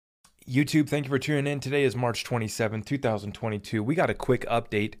YouTube, thank you for tuning in. Today is March 27th, 2022. We got a quick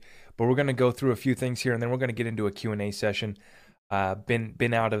update, but we're going to go through a few things here, and then we're going to get into a Q&A session.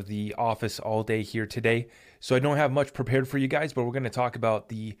 Been out of the office all day here today, so I don't have much prepared for you guys, but we're going to talk about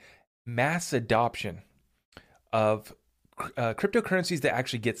the mass adoption of cryptocurrencies that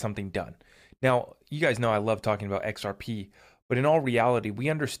actually get something done. Now, you guys know I love talking about XRP, but in all reality, we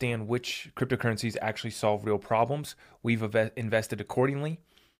understand which cryptocurrencies actually solve real problems. We've invested accordingly.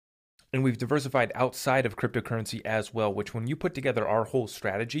 And we've diversified outside of cryptocurrency as well, which when you put together our whole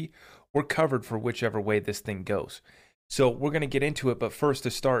strategy, we're covered for whichever way this thing goes. So we're going to get into it. But first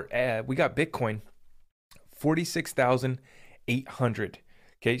to start, we got Bitcoin, 46,800.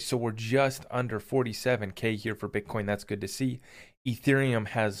 Okay, so we're just under 47K here for Bitcoin. That's good to see. Ethereum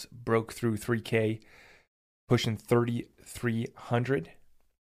has broke through 3K, pushing 3,300.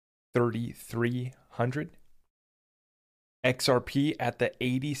 3,300. XRP at the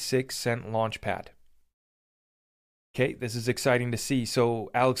 86-cent launch pad. Okay, this is exciting to see.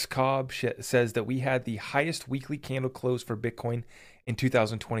 So Alex Cobb says that we had the highest weekly candle close for Bitcoin in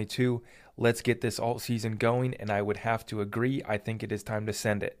 2022. Let's get this alt season going, and I would have to agree. I think it is time to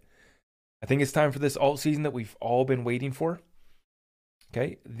send it. I think it's time for this alt season that we've all been waiting for.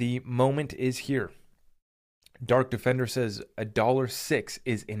 Okay, the moment is here. Dark Defender says $1.06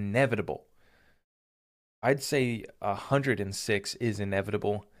 is inevitable. I'd say 106 is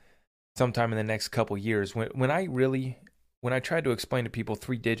inevitable sometime in the next couple years. When I try to explain to people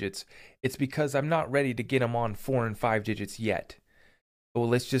 3 digits, it's because I'm not ready to get them on 4 and 5 digits yet. Well,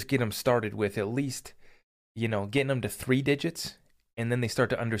 let's just get them started with at least, getting them to 3 digits, and then they start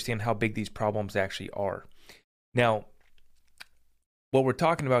to understand how big these problems actually are. Now, what we're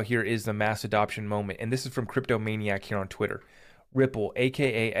talking about here is the mass adoption moment, and this is from Crypto Maniac here on Twitter. Ripple,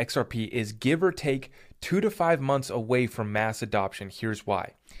 aka XRP, is give or take 2 to 5 months away from mass adoption. Here's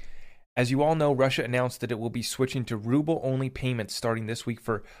why. As you all know, Russia announced that it will be switching to ruble-only payments starting this week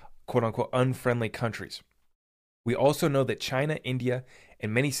for quote-unquote unfriendly countries. We also know that China, India,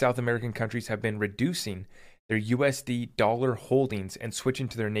 and many South American countries have been reducing their USD dollar holdings and switching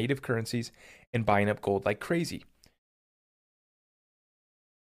to their native currencies and buying up gold like crazy.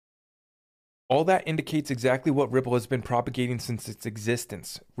 All that indicates exactly what Ripple has been propagating since its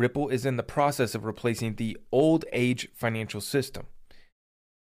existence. Ripple is in the process of replacing the old age financial system.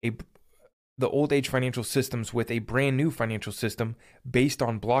 The old age financial systems with a brand new financial system based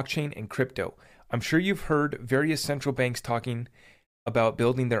on blockchain and crypto. I'm sure you've heard various central banks talking about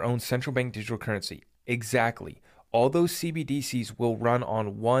building their own central bank digital currency. Exactly. All those CBDCs will run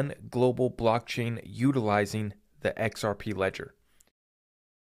on one global blockchain utilizing the XRP ledger.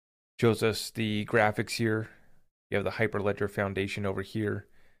 Shows us the graphics here. You have the Hyperledger Foundation over here.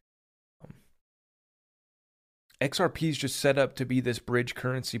 XRP is just set up to be this bridge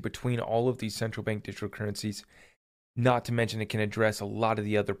currency between all of these central bank digital currencies. Not to mention it can address a lot of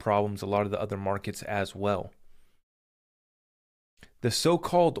the other problems, a lot of the other markets as well. The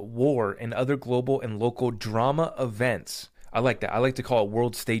so-called war and other global and local drama events, I like that. I like to call it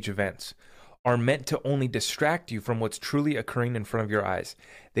world stage events, are meant to only distract you from what's truly occurring in front of your eyes.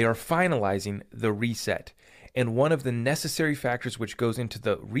 They are finalizing the reset. And one of the necessary factors which goes into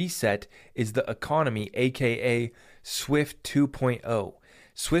the reset is the economy, aka SWIFT 2.0.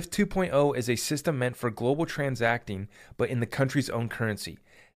 SWIFT 2.0 is a system meant for global transacting, but in the country's own currency.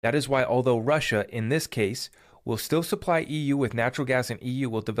 That is why, although Russia, in this case, will still supply EU with natural gas and EU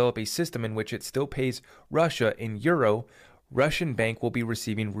will develop a system in which it still pays Russia in euro, Russian bank will be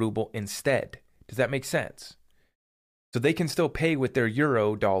receiving ruble instead. Does that make sense? So they can still pay with their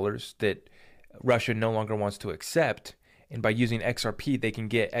euro dollars that Russia no longer wants to accept, and by using XRP, they can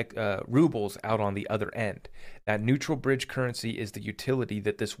get rubles out on the other end. That neutral bridge currency is the utility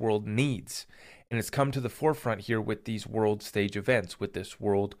that this world needs, and it's come to the forefront here with these world stage events, with this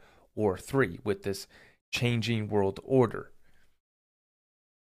World War III, with this changing world order.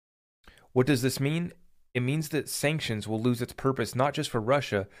 What does this mean? It means that sanctions will lose its purpose not just for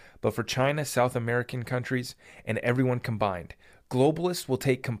Russia, but for China, South American countries, and everyone combined. Globalists will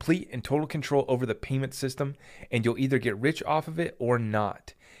take complete and total control over the payment system, and you'll either get rich off of it or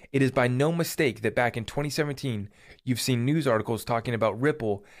not. It is by no mistake that back in 2017, you've seen news articles talking about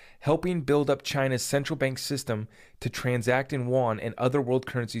Ripple helping build up China's central bank system to transact in yuan and other world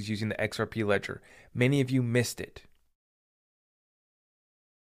currencies using the XRP ledger. Many of you missed it.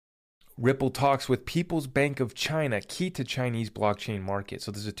 Ripple talks with People's Bank of China, key to Chinese blockchain market. So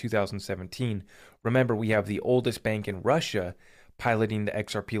this is 2017. Remember, we have the oldest bank in Russia piloting the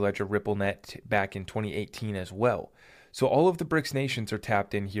XRP ledger RippleNet back in 2018 as well. So all of the BRICS nations are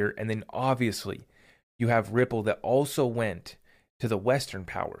tapped in here. And then obviously you have Ripple that also went to the Western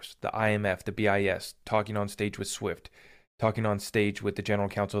powers, the IMF, the BIS, talking on stage with SWIFT, talking on stage with the General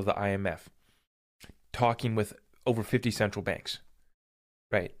Counsel of the IMF, talking with over 50 central banks,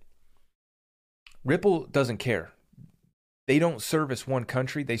 right? Ripple doesn't care. They don't service one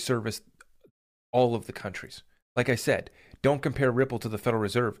country, they service all of the countries. Like I said, don't compare Ripple to the Federal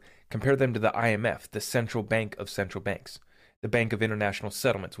Reserve. Compare them to the IMF, the central bank of central banks. The Bank of International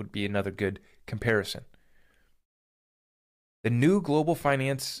Settlements would be another good comparison. The new global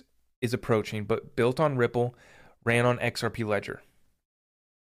finance is approaching, but built on Ripple, ran on XRP Ledger.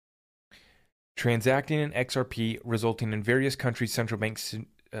 Transacting in XRP, resulting in various countries' central bank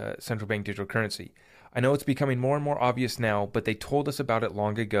digital currency. I know it's becoming more and more obvious now, but they told us about it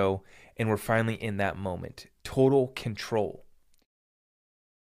long ago, and we're finally in that moment. Total control.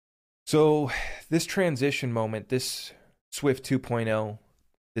 So this transition moment, this SWIFT 2.0,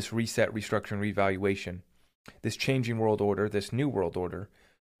 this reset, restructuring, revaluation, this changing world order, this new world order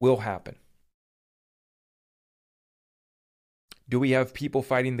will happen. Do we have people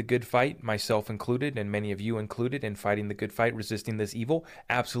fighting the good fight, myself included, and many of you included, in fighting the good fight, resisting this evil?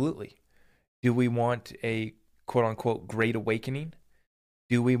 Absolutely. Do we want a quote-unquote great awakening?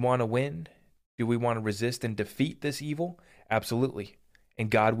 Do we want to win? Do we want to resist and defeat this evil? Absolutely. And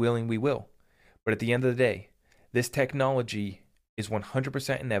God willing, we will. But at the end of the day, this technology is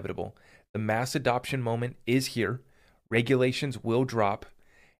 100% inevitable. The mass adoption moment is here. Regulations will drop.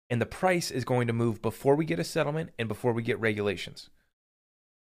 And the price is going to move before we get a settlement and before we get regulations.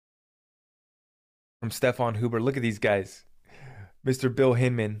 From Stefan Huber, look at these guys. Mr. Bill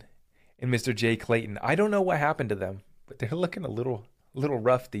Hinman and Mr. Jay Clayton. I don't know what happened to them, but they're looking a little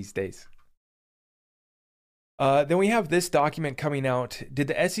rough these days. Then we have this document coming out. Did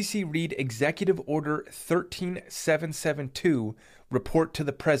the SEC read Executive Order 13772 report to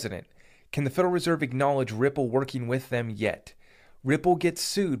the President? Can the Federal Reserve acknowledge Ripple working with them yet? Ripple gets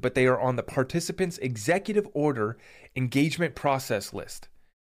sued, but they are on the participants' executive order engagement process list.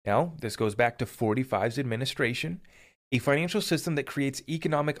 Now, this goes back to 45's administration, a financial system that creates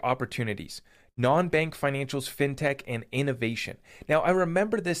economic opportunities, non-bank financials, fintech, and innovation. Now, I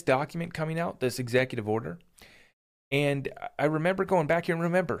remember this document coming out, this executive order, and I remember going back here and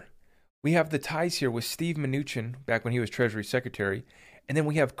remember, we have the ties here with Steve Mnuchin, back when he was Treasury Secretary, and then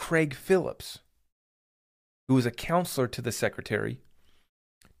we have Craig Phillips, who was a counselor to the Secretary,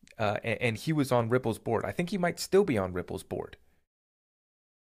 and he was on Ripple's board. I think he might still be on Ripple's board.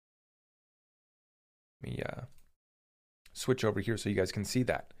 Let me switch over here so you guys can see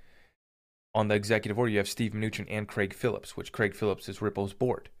that. On the executive order, you have Steve Mnuchin and Craig Phillips, which Craig Phillips is Ripple's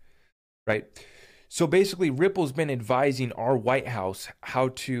board, right? So basically, Ripple's been advising our White House how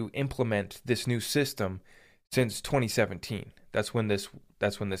to implement this new system since 2017. That's when this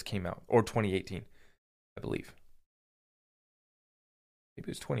came out, or 2018. I believe. Maybe it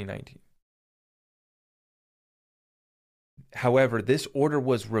was 2019. However, this order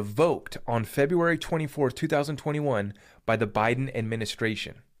was revoked on February 24th, 2021 by the Biden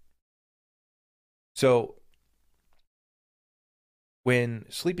administration. So, when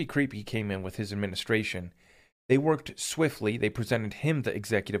Sleepy Creepy came in with his administration, they worked swiftly. They presented him the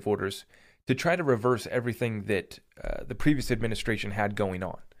executive orders to try to reverse everything that the previous administration had going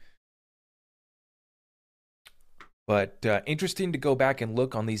on. But interesting to go back and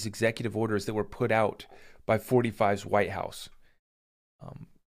look on these executive orders that were put out by 45's White House.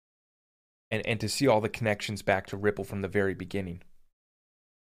 And to see all the connections back to Ripple from the very beginning.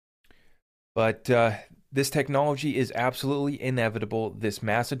 But this technology is absolutely inevitable. This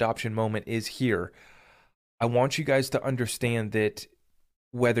mass adoption moment is here. I want you guys to understand that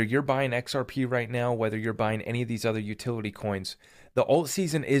whether you're buying XRP right now, whether you're buying any of these other utility coins, the alt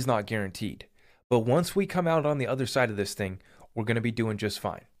season is not guaranteed. But once we come out on the other side of this thing, we're going to be doing just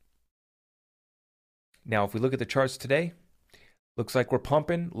fine. Now, if we look at the charts today, looks like we're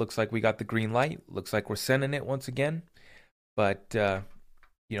pumping. Looks like we got the green light. Looks like we're sending it once again. But,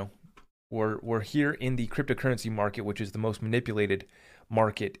 we're here in the cryptocurrency market, which is the most manipulated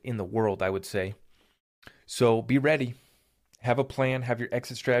market in the world, I would say. So be ready. Have a plan. Have your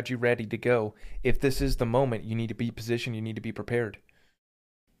exit strategy ready to go. If this is the moment, you need to be positioned. You need to be prepared.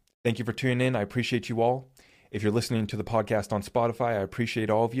 Thank you for tuning in. I appreciate you all. If you're listening to the podcast on Spotify, I appreciate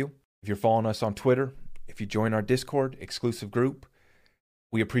all of you. If you're following us on Twitter, if you join our Discord exclusive group,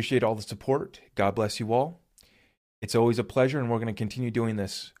 we appreciate all the support. God bless you all. It's always a pleasure, and we're going to continue doing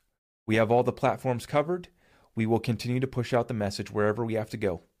this. We have all the platforms covered. We will continue to push out the message wherever we have to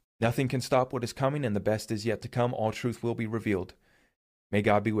go. Nothing can stop what is coming, and the best is yet to come. All truth will be revealed. May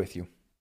God be with you.